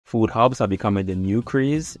Food hubs are becoming the new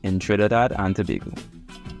craze in Trinidad and Tobago.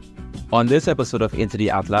 On this episode of Into the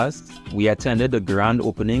Atlas, we attended the grand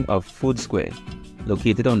opening of Food Square,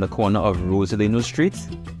 located on the corner of Rosalino Street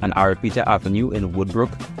and Ariapita Avenue in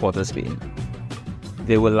Woodbrook, Port of Spain.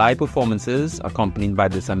 There were live performances accompanied by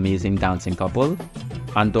this amazing dancing couple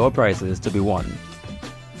and door prizes to be won.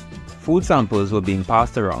 Food samples were being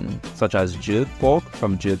passed around, such as jerk pork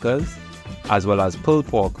from Jerkers, as well as pulled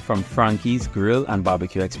pork from Frankie's Grill and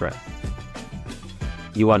Barbecue Express.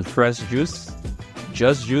 You want fresh juice?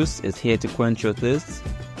 Just Juice is here to quench your thirst,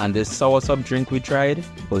 and this soursop drink we tried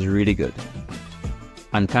was really good.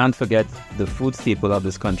 And can't forget the food staple of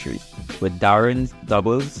this country, with Darren's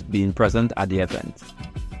Doubles being present at the event.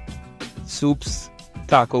 Soups,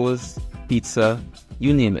 tacos, pizza,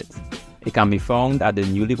 you name it. It can be found at the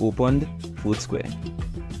newly opened Food Square.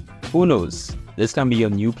 Who knows, this can be your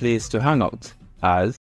new place to hang out, as